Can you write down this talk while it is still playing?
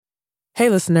Hey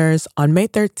listeners, on May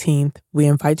 13th, we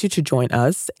invite you to join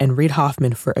us and Reid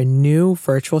Hoffman for a new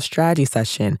virtual strategy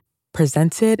session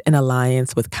presented in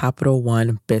alliance with Capital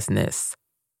One Business.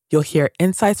 You'll hear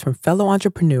insights from fellow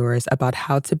entrepreneurs about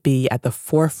how to be at the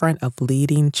forefront of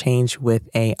leading change with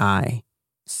AI.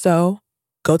 So,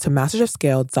 go to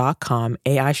mastersofscale.com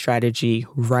AI strategy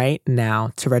right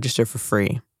now to register for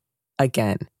free.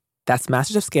 Again, that's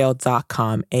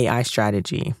mastersofscale.com AI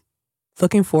strategy.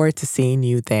 Looking forward to seeing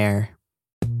you there.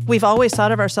 We've always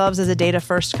thought of ourselves as a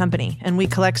data-first company, and we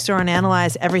collect, store, and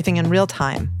analyze everything in real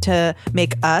time to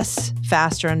make us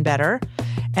faster and better,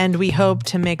 and we hope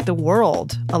to make the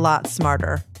world a lot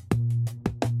smarter.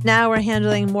 Now we're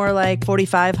handling more like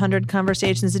 4,500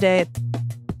 conversations a day.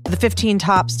 The 15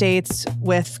 top states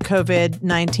with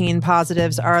COVID-19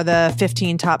 positives are the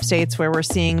 15 top states where we're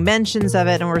seeing mentions of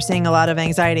it, and we're seeing a lot of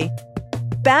anxiety.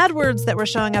 Bad words that were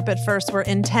showing up at first were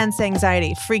intense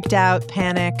anxiety, freaked out,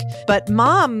 panic. But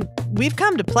Mom, we've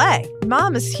come to play.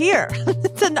 Mom is here.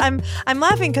 And I'm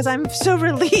laughing because I'm so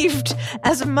relieved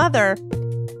as a mother.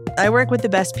 I work with the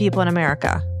best people in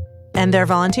America, and they're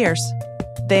volunteers.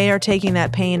 They are taking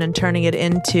that pain and turning it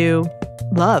into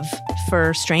love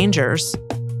for strangers.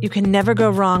 You can never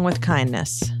go wrong with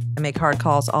kindness. I make hard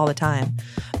calls all the time,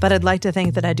 but I'd like to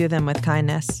think that I do them with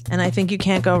kindness. And I think you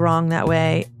can't go wrong that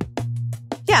way.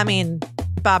 Yeah, I mean,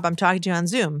 Bob, I'm talking to you on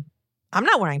Zoom. I'm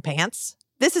not wearing pants.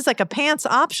 This is like a pants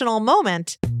optional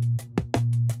moment.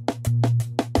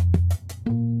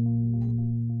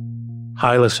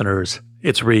 Hi, listeners.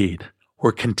 It's Reid.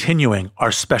 We're continuing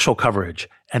our special coverage,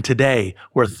 and today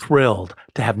we're thrilled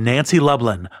to have Nancy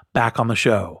Lublin back on the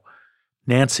show.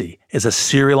 Nancy is a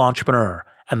serial entrepreneur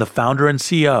and the founder and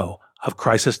CEO of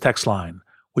Crisis Text Line,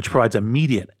 which provides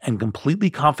immediate and completely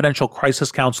confidential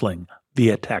crisis counseling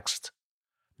via text.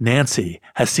 Nancy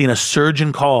has seen a surge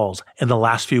in calls in the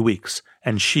last few weeks,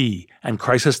 and she and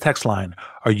Crisis Text Line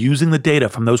are using the data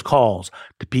from those calls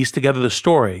to piece together the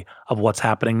story of what's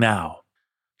happening now.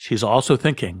 She's also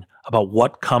thinking about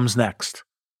what comes next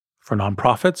for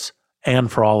nonprofits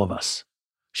and for all of us.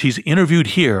 She's interviewed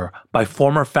here by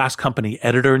former Fast Company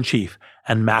editor-in-chief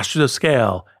and Masters of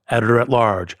Scale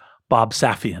editor-at-large, Bob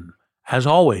Safian. As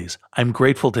always, I'm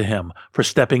grateful to him for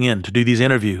stepping in to do these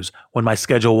interviews when my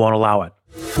schedule won't allow it.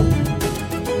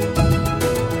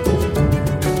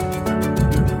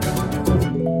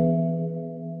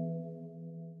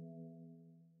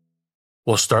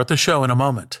 We'll start the show in a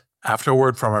moment after a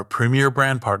word from our premier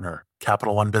brand partner,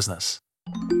 Capital One Business.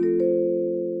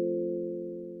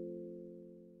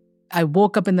 I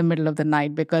woke up in the middle of the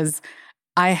night because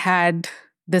I had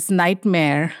this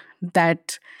nightmare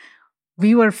that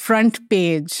we were front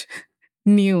page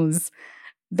news,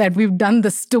 that we've done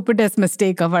the stupidest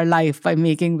mistake of our life by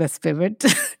making this pivot.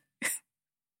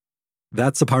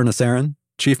 That's Aparna Saran,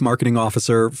 Chief Marketing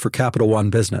Officer for Capital One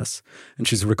Business, and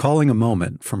she's recalling a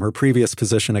moment from her previous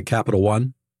position at Capital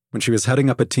One when she was heading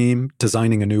up a team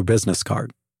designing a new business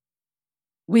card.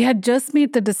 We had just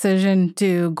made the decision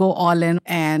to go all in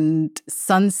and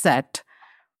sunset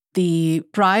the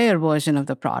prior version of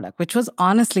the product, which was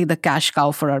honestly the cash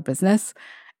cow for our business.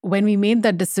 When we made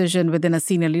that decision within a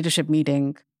senior leadership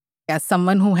meeting, as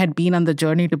someone who had been on the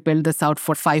journey to build this out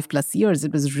for 5+ years,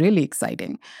 it was really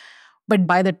exciting. But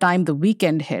by the time the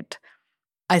weekend hit,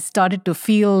 I started to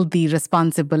feel the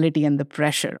responsibility and the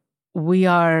pressure. We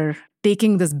are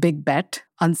taking this big bet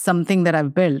on something that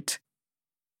I've built.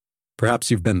 Perhaps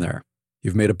you've been there.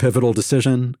 You've made a pivotal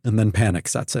decision, and then panic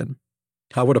sets in.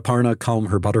 How would Aparna calm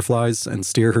her butterflies and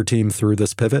steer her team through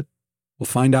this pivot? We'll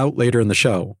find out later in the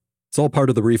show. It's all part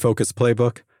of the Refocus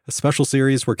Playbook, a special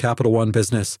series where Capital One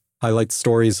Business highlights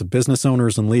stories of business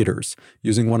owners and leaders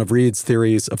using one of Reid's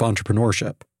theories of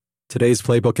entrepreneurship. Today's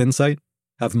Playbook Insight: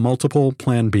 have multiple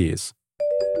Plan Bs.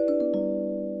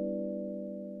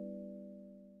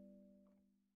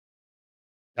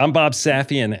 I'm Bob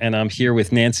Safian, and I'm here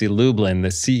with Nancy Lublin, the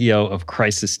CEO of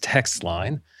Crisis Text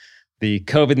Line. The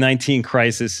COVID-19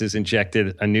 crisis has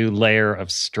injected a new layer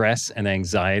of stress and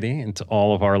anxiety into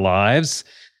all of our lives.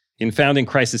 In founding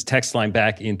Crisis Text Line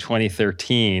back in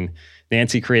 2013,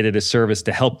 Nancy created a service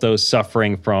to help those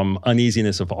suffering from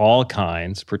uneasiness of all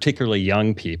kinds, particularly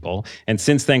young people. And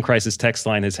since then, Crisis Text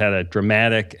Line has had a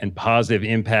dramatic and positive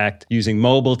impact using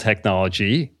mobile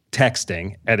technology,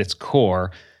 texting at its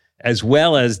core, as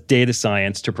well as data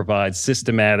science to provide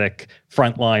systematic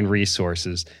frontline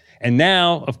resources. And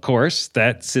now, of course,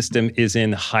 that system is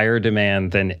in higher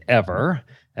demand than ever,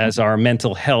 as our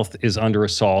mental health is under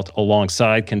assault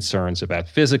alongside concerns about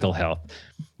physical health.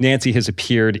 Nancy has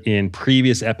appeared in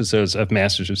previous episodes of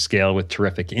Masters of Scale with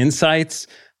terrific insights,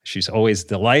 She's always a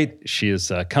delight. She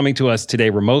is coming to us today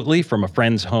remotely from a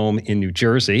friend's home in New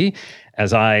Jersey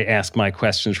as I ask my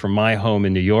questions from my home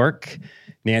in New York.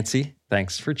 Nancy,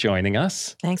 thanks for joining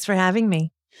us. Thanks for having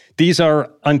me. These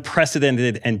are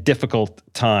unprecedented and difficult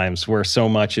times where so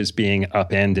much is being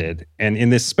upended. And in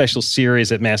this special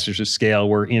series at Masters of Scale,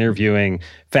 we're interviewing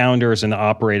founders and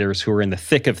operators who are in the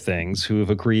thick of things, who have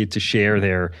agreed to share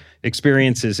their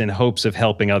experiences in hopes of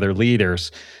helping other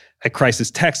leaders. At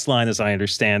Crisis Text Line, as I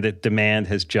understand it, demand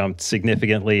has jumped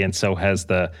significantly, and so has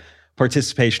the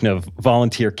participation of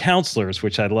volunteer counselors,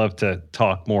 which I'd love to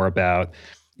talk more about.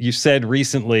 You said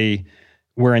recently,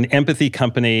 we're an empathy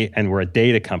company and we're a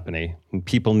data company, and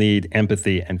people need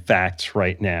empathy and facts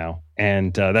right now.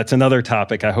 And that's another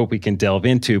topic I hope we can delve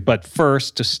into. But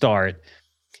first, to start,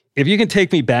 if you can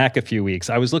take me back a few weeks,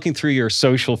 I was looking through your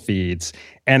social feeds,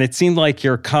 and it seemed like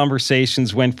your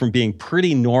conversations went from being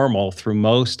pretty normal through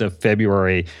most of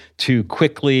February to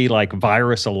quickly like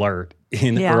virus alert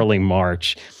in early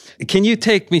March. Can you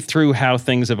take me through how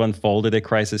things have unfolded at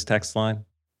Crisis Text Line?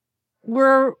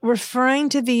 We're referring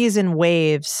to these in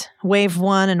waves, wave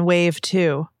 1 and wave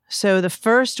 2. So the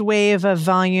first wave of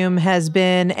volume has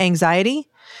been anxiety,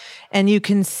 and you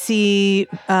can see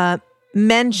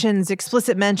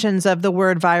explicit mentions of the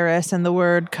word virus and the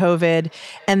word COVID,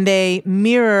 and they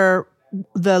mirror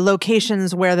the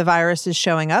locations where the virus is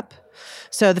showing up.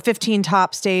 So the 15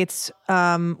 top states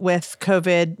with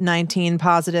COVID-19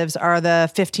 positives are the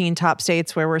 15 top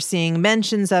states where we're seeing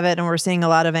mentions of it, and we're seeing a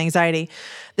lot of anxiety.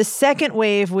 The second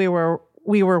wave we were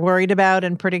worried about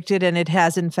and predicted, and it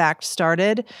has in fact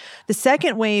started. The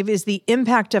second wave is the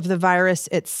impact of the virus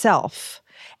itself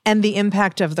and the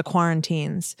impact of the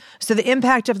quarantines. So the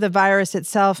impact of the virus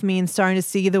itself means starting to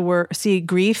see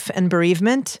grief and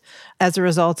bereavement as a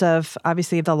result of,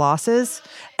 obviously, the losses.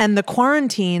 And the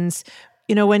quarantines,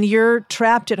 when you're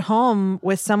trapped at home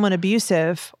with someone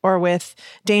abusive or with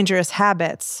dangerous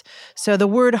habits. So the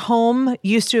word home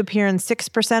used to appear in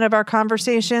 6% of our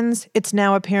conversations. It's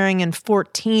now appearing in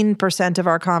 14% of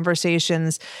our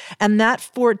conversations. And that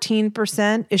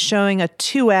 14% is showing a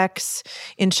 2x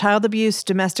in child abuse,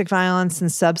 domestic violence, and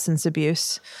substance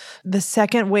abuse. The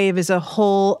second wave is a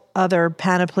whole other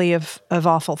panoply of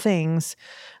awful things.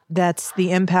 That's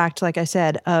the impact, like I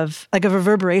said, of like a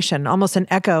reverberation, almost an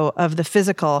echo of the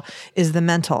physical is the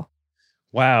mental.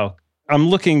 Wow. I'm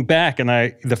looking back, and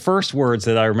the first words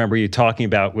that I remember you talking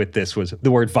about with this was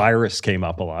the word virus came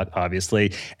up a lot,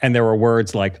 obviously. And there were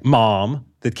words like mom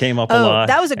that came up a lot.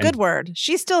 That was a good word.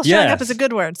 She's still showing up as a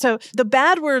good word. So the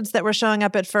bad words that were showing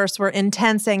up at first were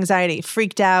intense anxiety,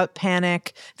 freaked out,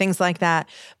 panic, things like that.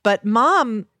 But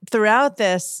mom, throughout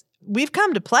this, we've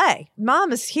come to play.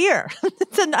 Mom is here.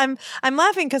 And I'm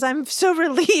laughing because I'm so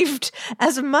relieved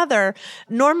as a mother.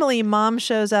 Normally, mom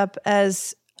shows up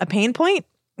as a pain point.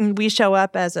 And we show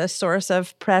up as a source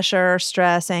of pressure,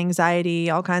 stress, anxiety,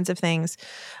 all kinds of things.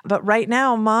 But right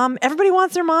now, mom, everybody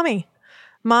wants their mommy.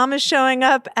 Mom is showing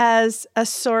up as a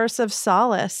source of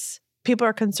solace. People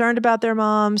are concerned about their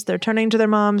moms. They're turning to their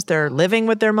moms. They're living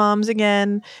with their moms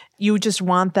again. You just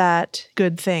want that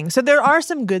good thing. So there are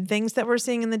some good things that we're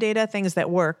seeing in the data, things that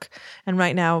work. And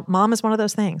right now, mom is one of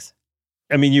those things.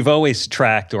 I mean, you've always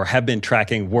tracked or have been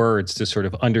tracking words to sort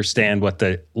of understand what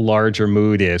the larger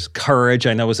mood is. Courage,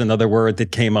 I know, is another word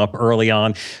that came up early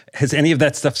on. Has any of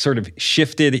that stuff sort of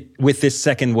shifted with this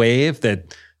second wave,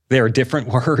 that there are different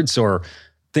words or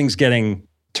things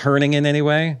turning in any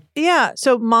way? Yeah.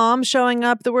 So mom showing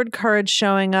up, the word courage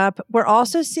showing up. We're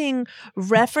also seeing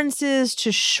references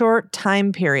to short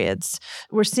time periods.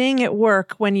 We're seeing it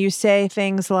work when you say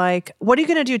things like, what are you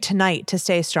going to do tonight to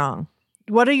stay strong?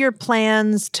 What are your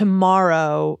plans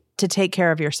tomorrow to take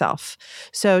care of yourself?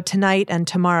 So tonight and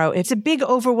tomorrow, it's a big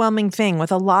overwhelming thing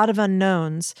with a lot of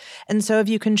unknowns. And so if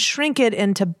you can shrink it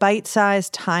into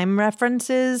bite-sized time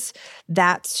references,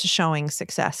 that's showing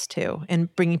success too in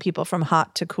bringing people from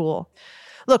hot to cool.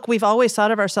 Look, we've always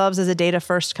thought of ourselves as a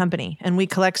data-first company, and we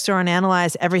collect, store, and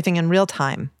analyze everything in real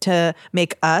time to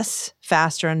make us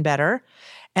faster and better.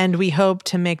 And we hope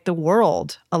to make the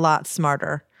world a lot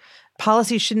smarter.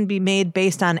 Policy shouldn't be made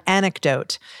based on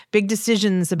anecdote. Big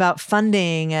decisions about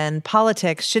funding and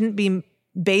politics shouldn't be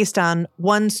based on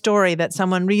one story that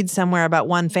someone reads somewhere about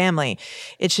one family.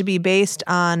 It should be based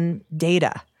on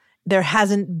data. There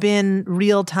hasn't been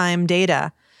real-time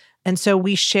data. And so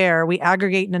we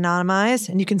aggregate and anonymize,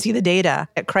 and you can see the data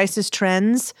at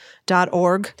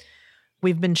crisistrends.org.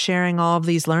 We've been sharing all of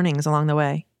these learnings along the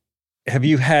way. Have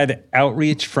you had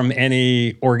outreach from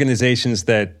any organizations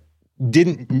that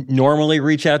didn't normally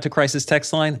reach out to Crisis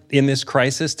Text Line in this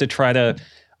crisis to try to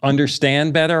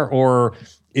understand better? Or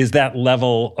is that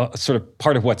level sort of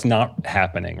part of what's not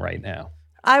happening right now?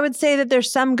 I would say that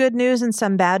there's some good news and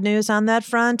some bad news on that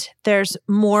front. There's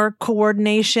more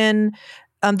coordination.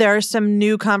 There are some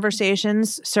new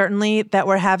conversations, certainly, that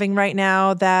we're having right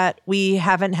now that we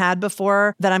haven't had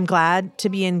before, that I'm glad to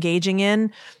be engaging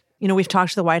in. We've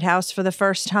talked to the White House for the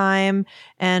first time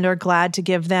and are glad to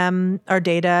give them our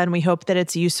data, and we hope that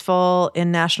it's useful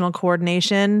in national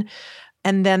coordination.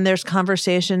 And then there's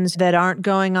conversations that aren't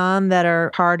going on that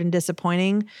are hard and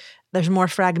disappointing. There's more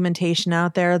fragmentation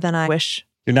out there than I wish.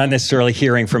 You're not necessarily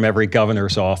hearing from every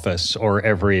governor's office or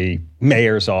every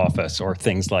mayor's office or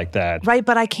things like that. Right,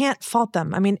 but I can't fault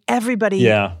them. I mean, everybody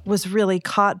was really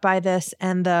caught by this,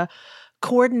 and the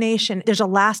coordination, there's a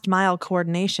last mile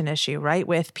coordination issue, right,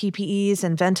 with PPEs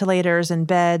and ventilators and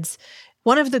beds.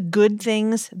 One of the good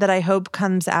things that I hope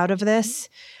comes out of this,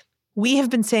 we have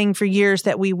been saying for years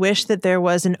that we wish that there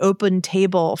was an open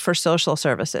table for social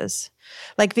services.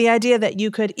 Like the idea that you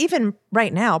could, even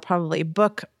right now, probably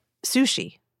book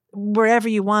sushi wherever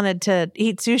you wanted to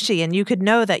eat sushi, and you could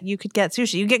know that you could get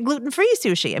sushi. You get gluten-free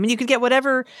sushi. I mean, you could get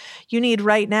whatever you need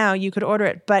right now. You could order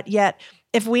it. But yet,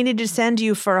 if we needed to send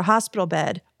you for a hospital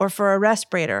bed or for a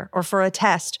respirator or for a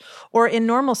test, or in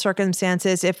normal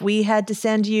circumstances, if we had to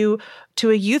send you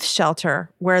to a youth shelter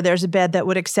where there's a bed that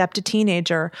would accept a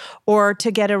teenager, or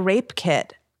to get a rape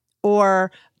kit,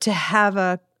 or to have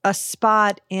a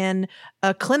spot in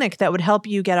a clinic that would help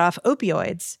you get off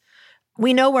opioids.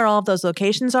 We know where all of those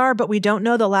locations are, but we don't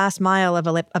know the last mile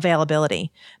of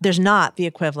availability. There's not the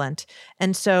equivalent.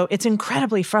 And so it's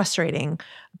incredibly frustrating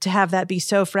to have that be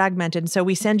so fragmented. So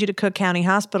we send you to Cook County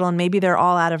Hospital and maybe they're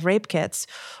all out of rape kits,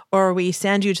 or we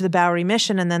send you to the Bowery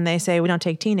Mission and then they say, we don't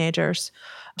take teenagers.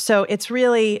 So it's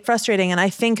really frustrating. And I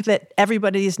think that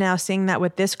everybody is now seeing that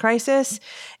with this crisis,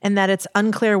 and that it's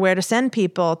unclear where to send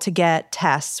people to get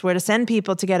tests, where to send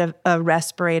people to get a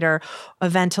respirator, a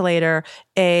ventilator,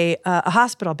 a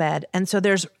hospital bed. And so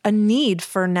there's a need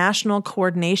for national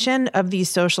coordination of these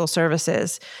social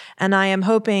services. And I am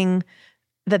hoping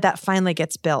that that finally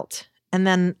gets built. And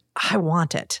then I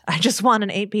want it. I just want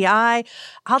an API.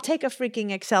 I'll take a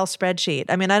freaking Excel spreadsheet.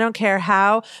 I mean, I don't care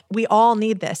how. We all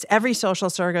need this. Every social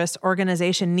service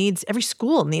organization needs, every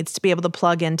school needs to be able to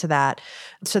plug into that,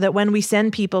 so that when we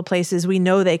send people places, we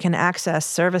know they can access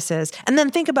services. And then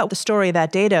think about the story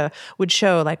that data would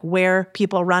show, like where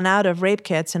people run out of rape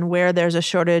kits and where there's a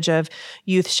shortage of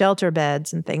youth shelter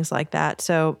beds and things like that.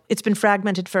 So it's been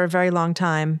fragmented for a very long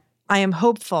time. I am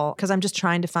hopeful, because I'm just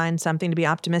trying to find something to be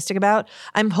optimistic about.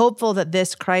 I'm hopeful that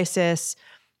this crisis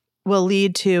will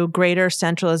lead to greater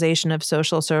centralization of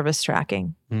social service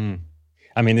tracking.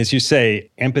 I mean, as you say,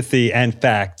 empathy and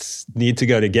facts need to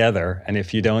go together. And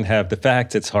if you don't have the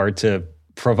facts, it's hard to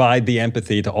provide the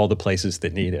empathy to all the places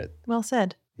that need it. Well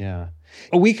said. Yeah.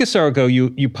 A week or so ago,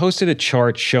 you posted a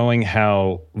chart showing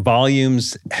how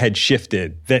volumes had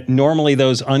shifted, that normally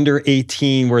those under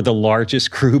 18 were the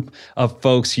largest group of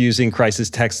folks using Crisis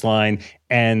Text Line,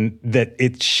 and that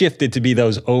it shifted to be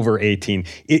those over 18.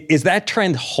 Is that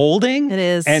trend holding? It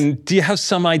is. And do you have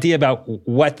some idea about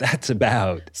what that's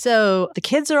about? So the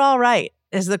kids are all right,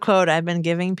 is the quote I've been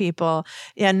giving people.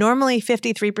 Yeah, normally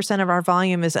 53% of our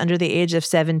volume is under the age of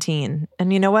 17.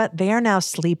 And you know what? They are now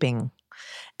sleeping.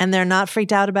 And they're not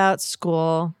freaked out about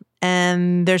school.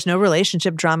 And there's no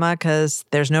relationship drama because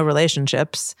there's no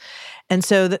relationships. And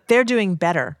so they're doing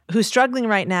better. Who's struggling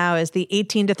right now is the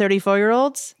 18 to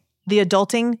 34-year-olds, the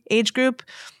adulting age group,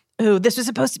 who this was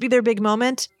supposed to be their big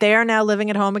moment. They are now living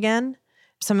at home again.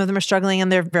 Some of them are struggling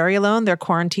and they're very alone. They're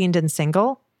quarantined and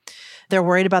single. They're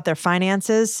worried about their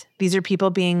finances. These are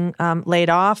people being laid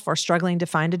off or struggling to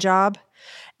find a job.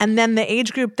 And then the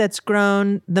age group that's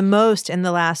grown the most in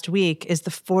the last week is the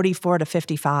 44 to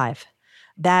 55,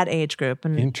 that age group.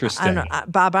 And interesting. I don't know,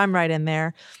 Bob, I'm right in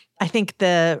there. I think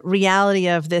the reality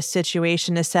of this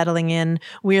situation is settling in.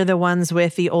 We are the ones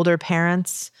with the older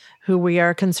parents who we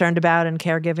are concerned about and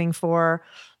caregiving for.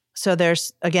 So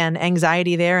there's, again,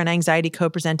 anxiety there, and anxiety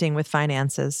co-presenting with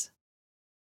finances.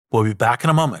 We'll be back in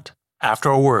a moment after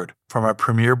a word from our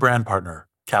premier brand partner,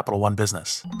 Capital One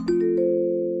Business.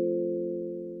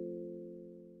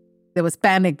 There was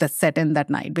panic that set in that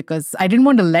night because I didn't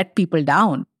want to let people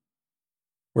down.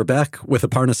 We're back with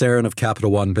Aparna Saran of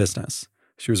Capital One Business.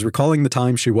 She was recalling the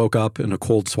time she woke up in a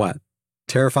cold sweat,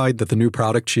 terrified that the new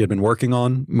product she had been working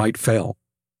on might fail.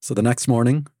 So the next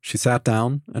morning, she sat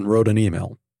down and wrote an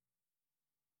email.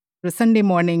 It was Sunday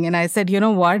morning, and I said, you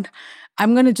know what?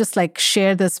 I'm going to just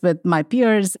share this with my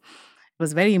peers. It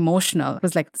was very emotional. It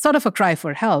was sort of a cry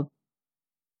for help.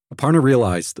 Aparna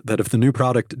realized that if the new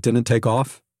product didn't take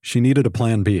off, she needed a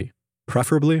plan B,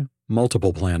 preferably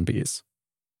multiple plan Bs.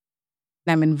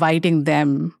 I'm inviting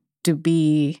them to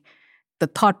be the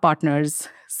thought partners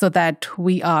so that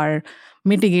we are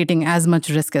mitigating as much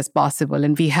risk as possible.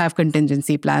 And we have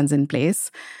contingency plans in place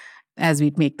as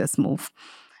we make this move.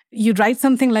 You write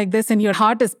something like this and your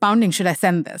heart is pounding, should I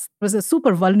send this? It was a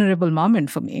super vulnerable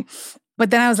moment for me. But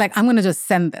then I was like, I'm going to just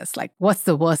send this. Like, what's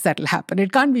the worst that'll happen?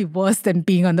 It can't be worse than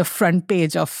being on the front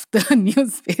page of the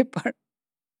newspaper.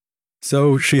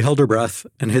 So she held her breath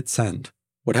and hit send.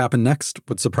 What happened next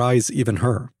would surprise even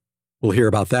her. We'll hear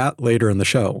about that later in the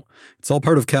show. It's all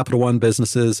part of Capital One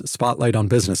Business's Spotlight on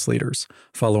Business Leaders,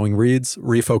 following Reed's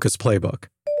Refocus Playbook.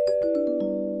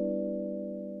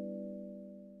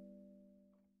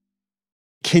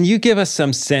 Can you give us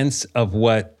some sense of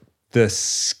what the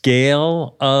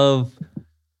scale of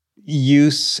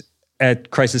use at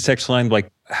Crisis Text Line,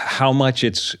 like how much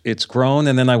it's grown?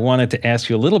 And then I wanted to ask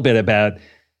you a little bit about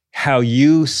how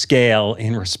you scale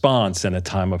in response in a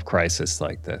time of crisis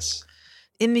like this.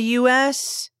 In the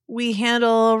US, we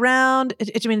handle around,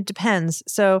 it depends.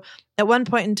 So at one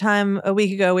point in time, a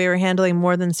week ago, we were handling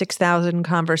more than 6,000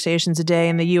 conversations a day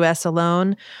in the US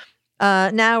alone.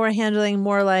 Now we're handling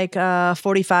more like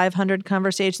 4,500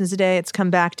 conversations a day. It's come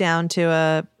back down to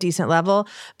a decent level,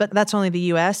 but that's only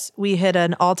the US. We hit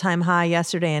an all-time high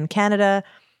yesterday in Canada,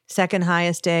 second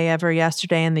highest day ever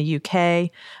yesterday in the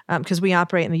UK, because we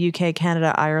operate in the UK,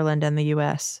 Canada, Ireland, and the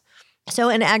US. So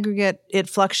in aggregate, it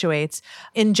fluctuates.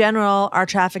 In general, our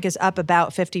traffic is up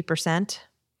about 50%.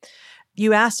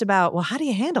 You asked about, well, how do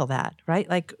you handle that, right?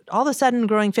 Like all of a sudden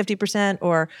growing 50%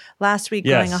 or last week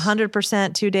growing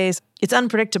 100% 2 days. It's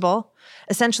unpredictable.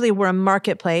 Essentially, we're a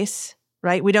marketplace,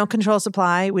 right? We don't control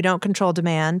supply. We don't control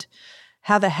demand.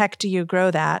 How the heck do you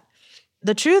grow that?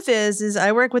 The truth is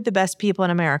I work with the best people in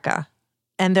America,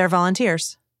 and they're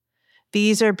volunteers.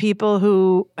 These are people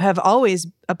who have always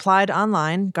applied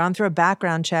online, gone through a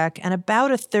background check, and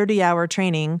about a 30-hour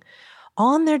training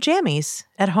on their jammies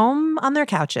at home on their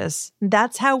couches.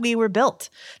 That's how we were built.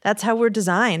 That's how we're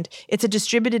designed. It's a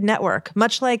distributed network,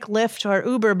 much like Lyft or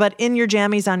Uber, but in your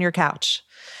jammies on your couch.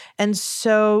 And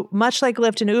so much like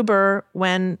Lyft and Uber,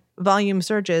 when volume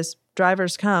surges,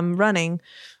 drivers come running,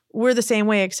 we're the same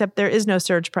way, except there is no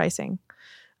surge pricing.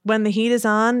 When the heat is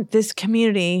on, this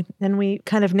community, and we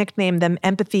kind of nickname them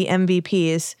empathy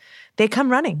MVPs, they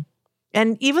come running.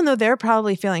 And even though they're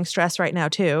probably feeling stress right now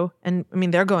too, and I mean,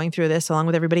 they're going through this along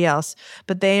with everybody else,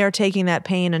 but they are taking that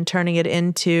pain and turning it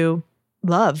into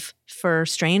love for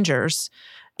strangers.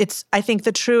 It's, I think,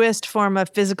 the truest form of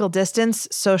physical distance,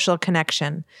 social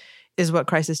connection is what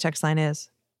Crisis Text Line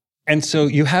is. And so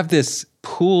you have this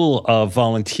pool of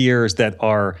volunteers that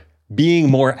are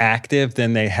being more active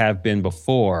than they have been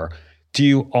before. Do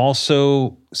you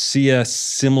also see a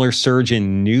similar surge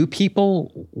in new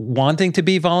people wanting to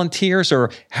be volunteers,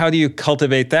 or how do you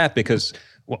cultivate that? Because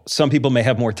some people may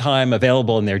have more time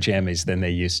available in their jammies than they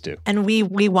used to. And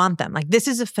we want them. Like, this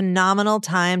is a phenomenal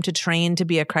time to train to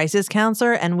be a crisis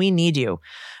counselor, and we need you.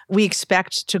 We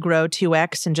expect to grow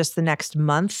 2x in just the next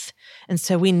month. And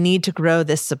so we need to grow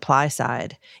this supply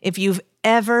side. If you've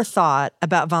ever thought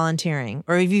about volunteering,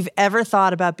 or if you've ever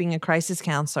thought about being a crisis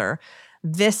counselor,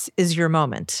 this is your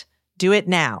moment. Do it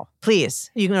now, please.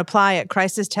 You can apply at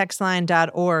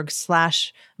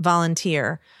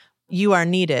crisistextline.org/volunteer. You are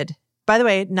needed. By the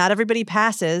way, not everybody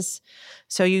passes.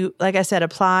 So you, like I said,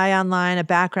 apply online, a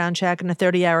background check, and a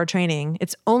 30-hour training.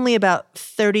 It's only about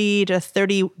 30 to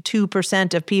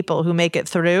 32% of people who make it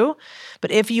through.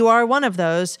 But if you are one of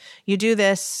those, you do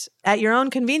this at your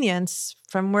own convenience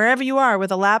from wherever you are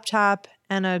with a laptop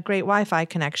and a great Wi-Fi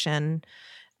connection.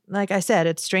 Like I said,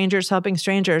 it's strangers helping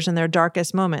strangers in their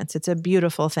darkest moments. It's a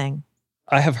beautiful thing.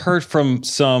 I have heard from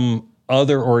some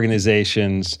other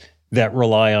organizations that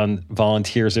rely on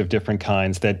volunteers of different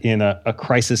kinds, that in a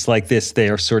crisis like this, they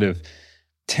are sort of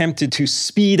tempted to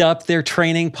speed up their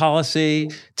training policy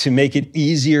to make it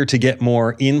easier to get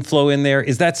more inflow in there.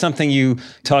 Is that something you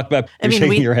talk about? You're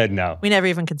shaking your head no. We never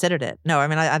even considered it. No, I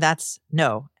mean, that's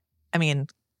no. I mean,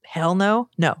 hell no.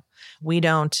 No, we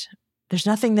don't. There's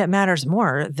nothing that matters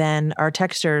more than our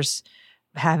texters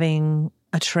having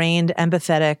a trained,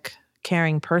 empathetic,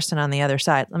 caring person on the other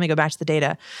side. Let me go back to the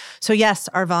data. So yes,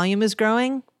 our volume is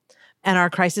growing and our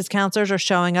crisis counselors are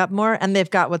showing up more, and they've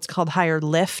got what's called higher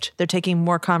lift. They're taking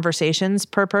more conversations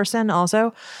per person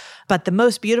also. But the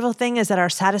most beautiful thing is that our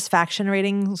satisfaction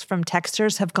ratings from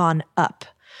texters have gone up.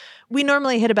 We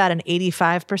normally hit about an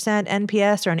 85%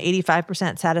 NPS or an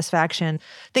 85% satisfaction.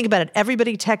 Think about it.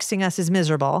 Everybody texting us is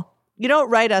miserable. You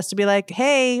don't write us to be like,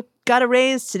 hey, got a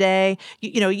raise today.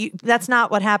 That's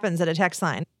not what happens at a text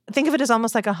line. Think of it as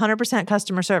almost like 100%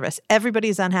 customer service.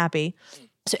 Everybody's unhappy.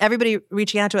 So everybody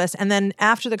reaching out to us. And then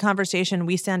after the conversation,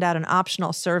 we send out an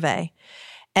optional survey.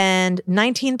 And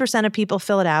 19% of people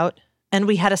fill it out. And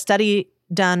we had a study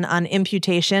done on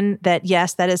imputation that,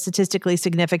 yes, that is statistically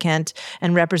significant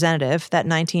and representative, that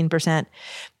 19%.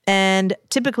 And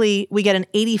typically, we get an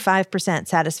 85%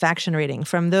 satisfaction rating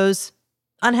from those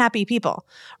unhappy people.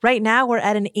 Right now, we're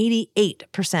at an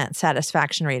 88%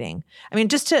 satisfaction rating. I mean,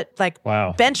 just to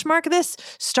benchmark this,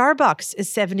 Starbucks is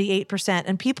 78%,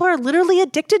 and people are literally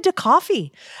addicted to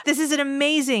coffee. This is an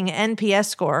amazing NPS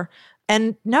score.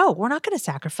 And no, we're not going to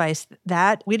sacrifice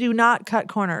that. We do not cut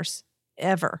corners,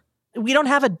 ever. We don't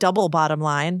have a double bottom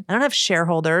line. I don't have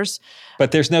shareholders.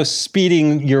 But there's no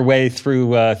speeding your way through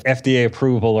FDA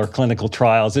approval or clinical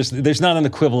trials. There's not an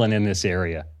equivalent in this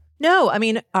area. No, I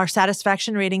mean, our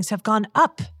satisfaction ratings have gone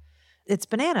up. It's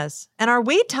bananas. And our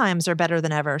wait times are better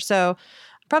than ever. So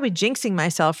I'm probably jinxing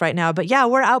myself right now. But yeah,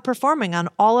 we're outperforming on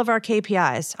all of our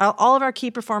KPIs. All of our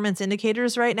key performance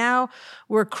indicators right now,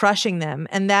 we're crushing them.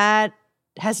 And that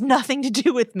has nothing to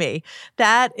do with me.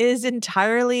 That is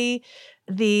entirely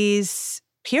these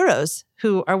heroes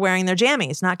who are wearing their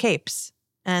jammies, not capes.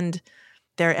 And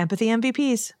they're empathy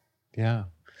MVPs. Yeah.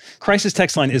 Crisis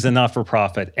Text Line is a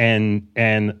not-for-profit, and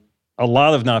a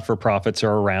lot of not-for-profits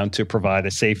are around to provide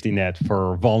a safety net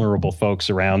for vulnerable folks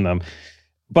around them.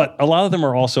 But a lot of them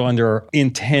are also under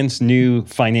intense new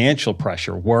financial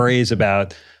pressure, worries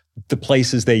about the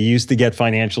places they used to get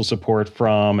financial support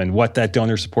from and what that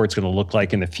donor support is going to look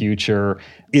like in the future.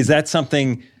 Is that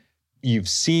something you've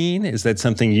seen? Is that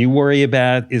something you worry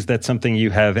about? Is that something you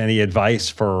have any advice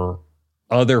for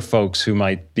other folks who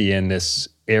might be in this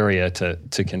area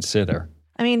to consider?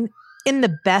 I mean, in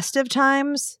the best of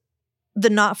times, the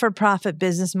not-for-profit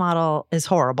business model is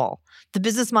horrible. The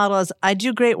business model is, I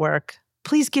do great work.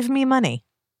 Please give me money.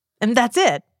 And that's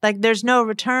it. Like, there's no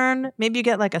return. Maybe you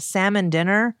get like a salmon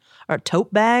dinner or a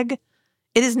tote bag.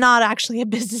 It is not actually a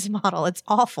business model. It's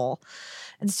awful.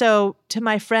 And so to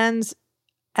my friends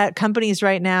at companies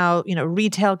right now,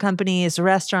 retail companies,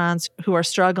 restaurants who are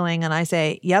struggling, and I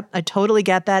say, yep, I totally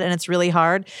get that, and it's really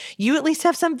hard. You at least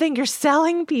have something you're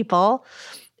selling people.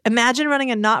 Imagine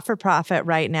running a not-for-profit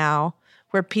right now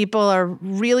where people are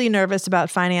really nervous about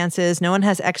finances, no one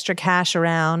has extra cash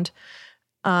around,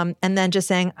 and then just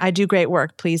saying, I do great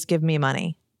work, please give me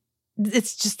money.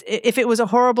 It's just, if it was a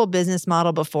horrible business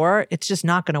model before, it's just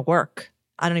not going to work.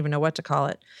 I don't even know what to call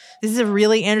it. This is a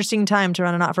really interesting time to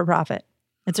run a not-for-profit.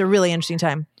 It's a really interesting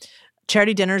time.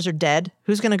 Charity dinners are dead.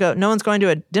 Who's going to go? No one's going to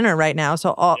a dinner right now.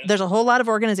 So there's a whole lot of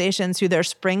organizations who their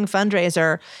spring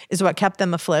fundraiser is what kept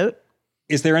them afloat.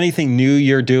 Is there anything new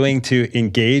you're doing to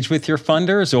engage with your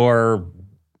funders, or,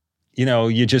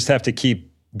 you just have to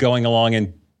keep going along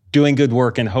and doing good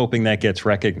work and hoping that gets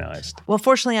recognized? Well,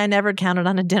 fortunately, I never counted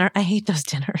on a dinner. I hate those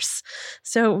dinners.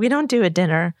 So we don't do a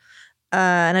dinner.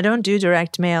 And I don't do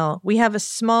direct mail. We have a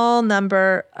small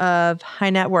number of high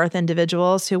net worth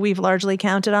individuals who we've largely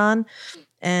counted on.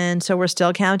 And so we're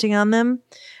still counting on them.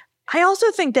 I also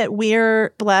think that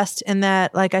we're blessed in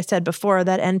that, like I said before,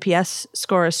 that NPS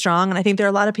score is strong. And I think there are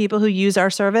a lot of people who use our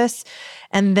service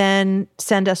and then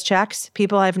send us checks.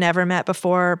 People I've never met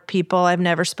before, people I've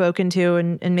never spoken to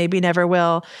and maybe never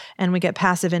will. And we get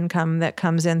passive income that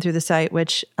comes in through the site,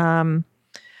 which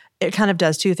it kind of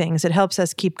does two things. It helps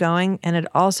us keep going, and it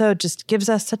also just gives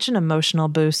us such an emotional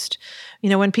boost.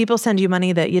 When people send you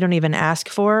money that you don't even ask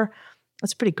for,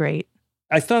 that's pretty great.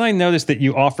 I thought I noticed that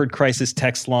you offered Crisis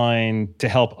Text Line to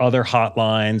help other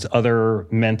hotlines, other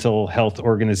mental health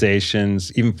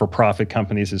organizations, even for-profit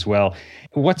companies as well.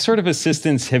 What sort of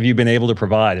assistance have you been able to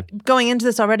provide? Going into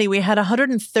this already, we had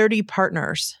 130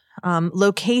 partners,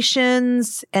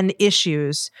 locations and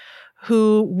issues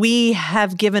who we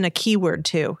have given a keyword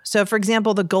to. So, for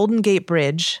example, the Golden Gate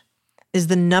Bridge is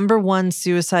the #1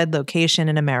 suicide location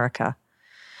in America.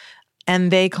 And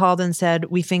they called and said,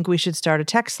 we think we should start a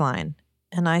text line.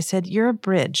 And I said, you're a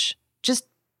bridge. Just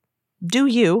do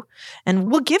you,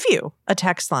 and we'll give you a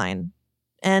text line.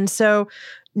 And so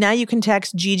now you can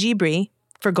text GGBRI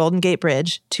for Golden Gate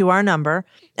Bridge to our number,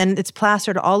 and it's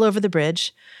plastered all over the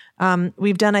bridge.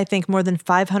 We've done, I think, more than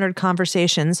 500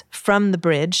 conversations from the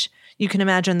bridge. You can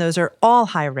imagine those are all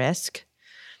high risk,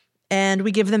 and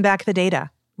we give them back the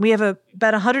data. We have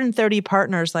about 130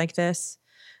 partners like this,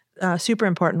 super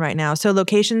important right now. So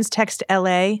locations, text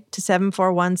LA to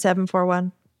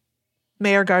 741-741.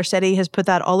 Mayor Garcetti has put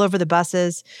that all over the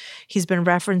buses. He's been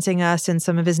referencing us in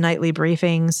some of his nightly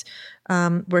briefings.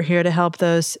 We're here to help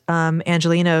those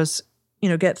Angelenos,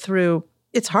 get through.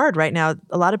 It's hard right now.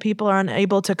 A lot of people are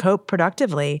unable to cope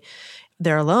productively.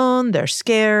 They're alone, they're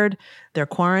scared, they're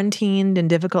quarantined in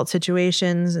difficult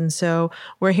situations. And so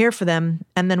we're here for them.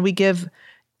 And then we give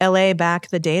LA back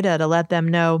the data to let them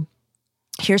know,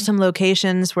 here's some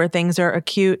locations where things are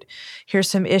acute, here's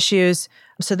some issues,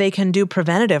 so they can do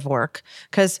preventative work.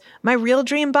 Because my real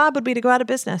dream, Bob, would be to go out of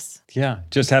business. Yeah,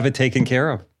 just have it taken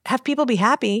care of. Have people be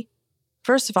happy,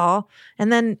 first of all,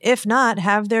 and then if not,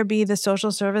 have there be the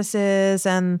social services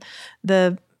and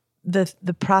the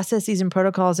processes and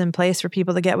protocols in place for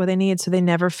people to get what they need, so they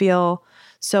never feel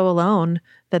so alone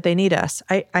that they need us.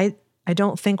 I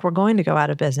don't think we're going to go out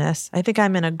of business. I think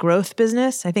I'm in a growth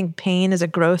business. I think pain is a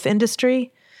growth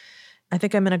industry. I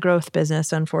think I'm in a growth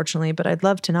business, unfortunately, but I'd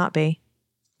love to not be.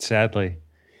 Sadly.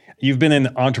 You've been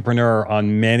an entrepreneur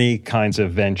on many kinds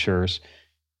of ventures.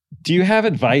 Do you have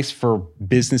advice for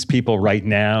business people right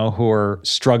now who are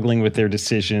struggling with their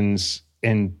decisions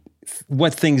and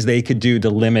what things they could do to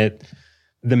limit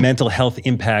the mental health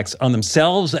impacts on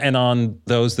themselves and on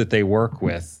those that they work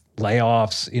with?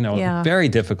 Layoffs, very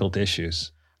difficult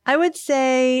issues. I would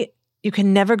say you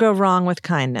can never go wrong with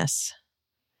kindness.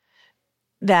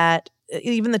 That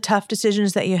even the tough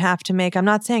decisions that you have to make, I'm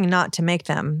not saying not to make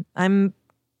them. I'm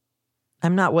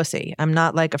not wussy. I'm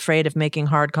not like afraid of making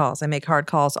hard calls. I make hard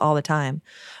calls all the time.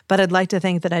 But I'd like to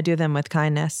think that I do them with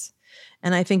kindness.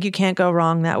 And I think you can't go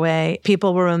wrong that way.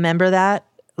 People will remember that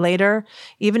later.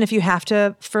 Even if you have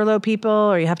to furlough people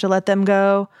or you have to let them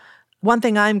go. One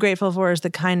thing I'm grateful for is the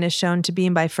kindness shown to me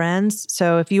by friends.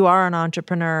 So if you are an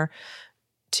entrepreneur,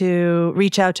 to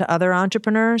reach out to other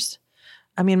entrepreneurs.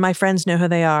 I mean, my friends know who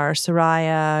they are.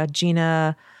 Soraya,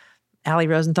 Gina, Ali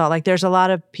Rosenthal. Like there's a lot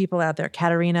of people out there.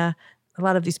 Katerina. A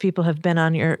lot of these people have been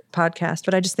on your podcast.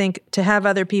 But I just think to have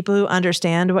other people who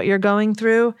understand what you're going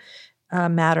through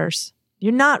matters.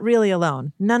 You're not really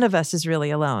alone. None of us is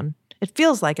really alone. It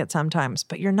feels like it sometimes,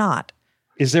 but you're not.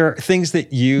 Is there things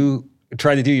that you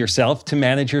try to do yourself to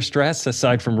manage your stress,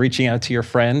 aside from reaching out to your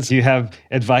friends? Do you have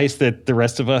advice that the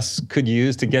rest of us could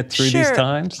use to get through these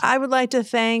times? I would like to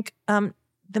thank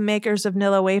the makers of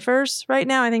Nilla wafers right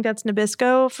now. I think that's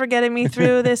Nabisco for getting me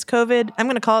through this COVID. I'm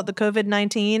going to call it the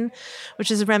COVID-19,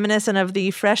 which is reminiscent of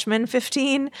the freshman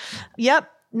 15. Yep,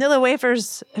 Nilla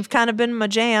wafers have kind of been my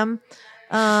jam.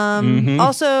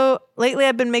 Also, lately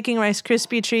I've been making Rice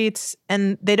Krispie treats,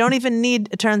 and they don't even need,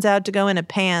 it turns out, to go in a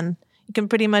pan. You can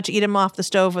pretty much eat them off the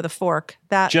stove with a fork.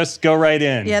 That just go right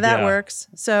in. Yeah, that works.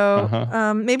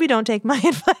 So maybe don't take my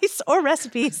advice or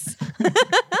recipes.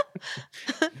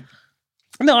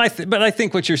 No, but I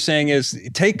think what you're saying is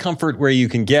take comfort where you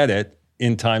can get it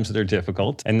in times that are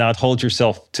difficult and not hold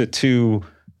yourself to too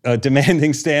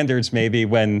demanding standards maybe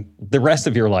when the rest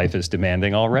of your life is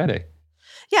demanding already.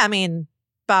 Yeah, I mean,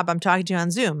 Bob, I'm talking to you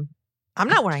on Zoom. I'm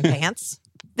not wearing pants.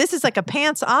 This is like a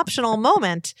pants optional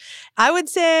moment. I would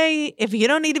say if you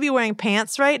don't need to be wearing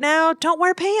pants right now, don't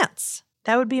wear pants.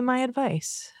 That would be my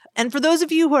advice. And for those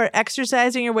of you who are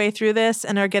exercising your way through this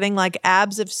and are getting like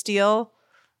abs of steel,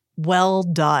 well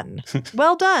done.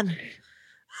 Well done.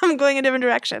 I'm going a different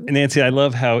direction. Nancy, I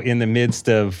love how in the midst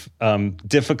of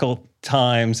difficult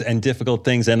times and difficult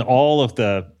things and all of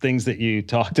the things that you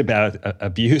talked about,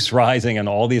 abuse rising and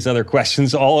all these other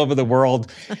questions all over the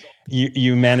world,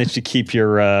 you managed to keep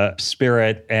your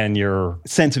spirit and your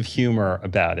sense of humor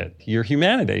about it, your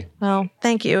humanity. Well,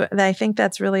 thank you. I think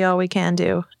that's really all we can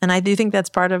do. And I do think that's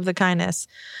part of the kindness.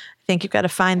 I think you've got to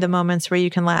find the moments where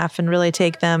you can laugh and really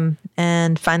take them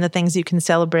and find the things you can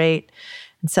celebrate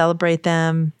and celebrate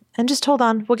them. And just hold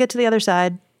on. We'll get to the other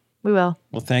side. We will.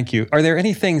 Well, thank you. Are there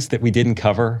any things that we didn't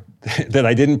cover that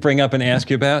I didn't bring up and ask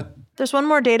you about? There's one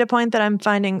more data point that I'm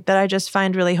finding that I just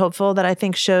find really hopeful that I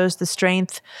think shows the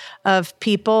strength of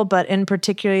people, but in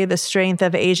particular the strength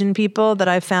of Asian people that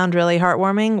I've found really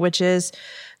heartwarming, which is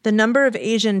the number of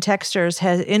Asian texters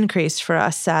has increased for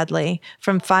us, sadly,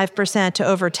 from 5% to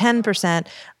over 10%,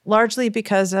 largely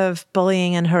because of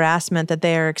bullying and harassment that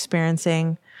they are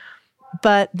experiencing.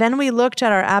 But then we looked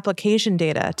at our application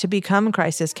data to become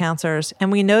crisis counselors,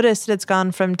 and we noticed that it's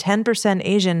gone from 10%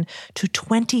 Asian to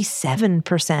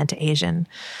 27% Asian.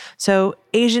 So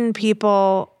Asian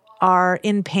people are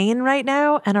in pain right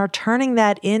now and are turning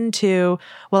that into,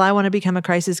 well, I want to become a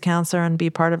crisis counselor and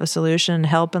be part of a solution,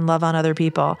 help and love on other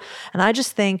people. And I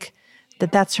just think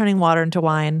that that's turning water into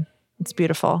wine. It's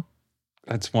beautiful.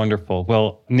 That's wonderful.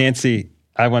 Well, Nancy,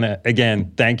 I want to,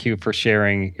 again, thank you for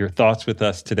sharing your thoughts with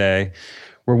us today.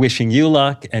 We're wishing you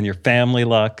luck and your family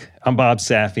luck. I'm Bob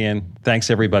Safian. Thanks,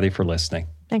 everybody, for listening.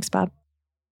 Thanks, Bob.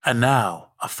 And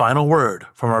now, a final word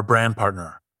from our brand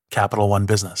partner, Capital One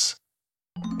Business.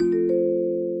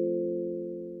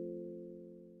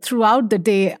 Throughout the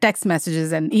day, text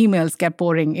messages and emails kept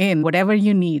pouring in. Whatever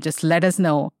you need, just let us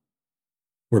know.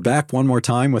 We're back one more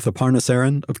time with Aparna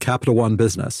Saran of Capital One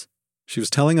Business. She was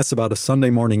telling us about a Sunday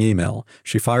morning email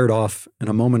she fired off in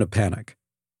a moment of panic.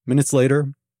 Minutes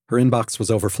later, her inbox was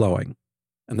overflowing,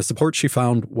 and the support she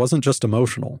found wasn't just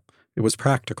emotional, it was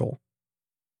practical.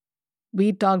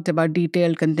 We talked about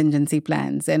detailed contingency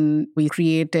plans, and we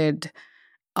created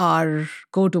our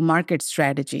go-to-market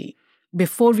strategy.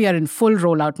 Before we are in full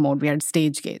rollout mode, we had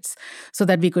stage gates so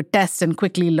that we could test and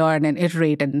quickly learn and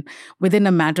iterate. And within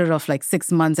a matter of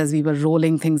 6 months, as we were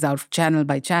rolling things out channel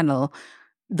by channel,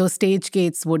 those stage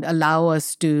gates would allow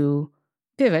us to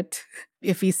pivot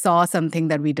if we saw something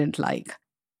that we didn't like.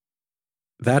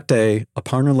 That day,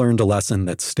 Aparna learned a lesson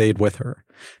that stayed with her.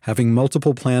 Having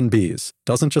multiple plan Bs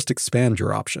doesn't just expand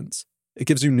your options, it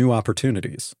gives you new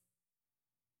opportunities.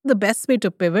 The best way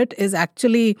to pivot is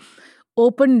actually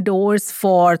open doors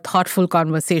for thoughtful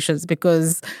conversations,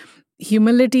 because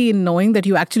humility in knowing that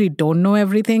you actually don't know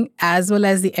everything, as well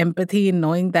as the empathy in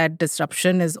knowing that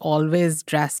disruption is always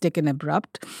drastic and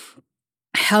abrupt,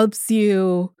 helps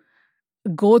you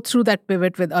go through that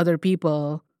pivot with other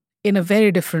people in a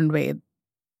very different way.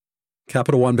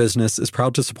 Capital One Business is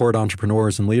proud to support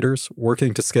entrepreneurs and leaders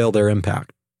working to scale their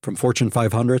impact, from Fortune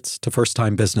 500s to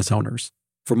first-time business owners.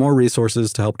 For more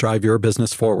resources to help drive your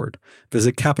business forward,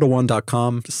 visit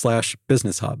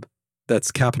CapitalOne.com/BusinessHub.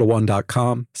 That's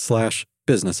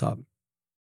CapitalOne.com/BusinessHub.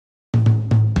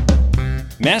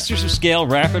 Masters of Scale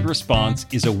Rapid Response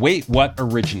is a Wait What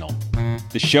original.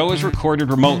 The show is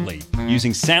recorded remotely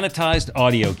using sanitized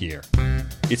audio gear.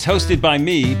 It's hosted by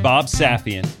me, Bob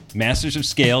Safian, Masters of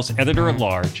Scale's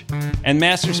editor-at-large, and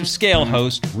Masters of Scale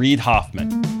host Reid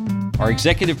Hoffman. Our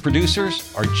executive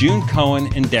producers are June Cohen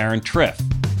and Darren Triff.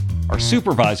 Our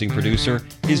supervising producer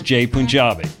is Jay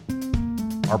Punjabi.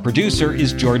 Our producer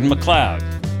is Jordan McLeod.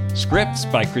 Scripts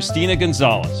by Christina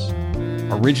Gonzalez.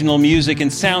 Original music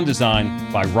and sound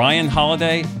design by Ryan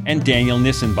Holiday and Daniel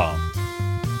Nissenbaum.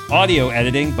 Audio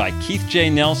editing by Keith J.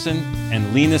 Nelson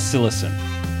and Lena Sillison.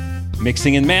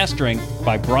 Mixing and mastering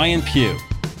by Brian Pugh.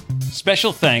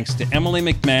 Special thanks to Emily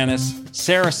McManus,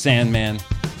 Sarah Sandman,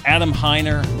 Adam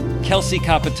Heiner, Kelsey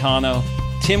Capitano,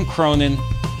 Tim Cronin,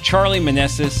 Charlie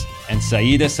Meneses, and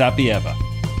Saida Sapieva.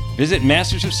 Visit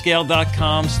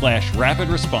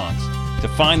mastersofscale.com/rapidresponse to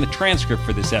find the transcript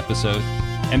for this episode,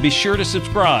 and be sure to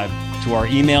subscribe to our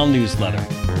email newsletter.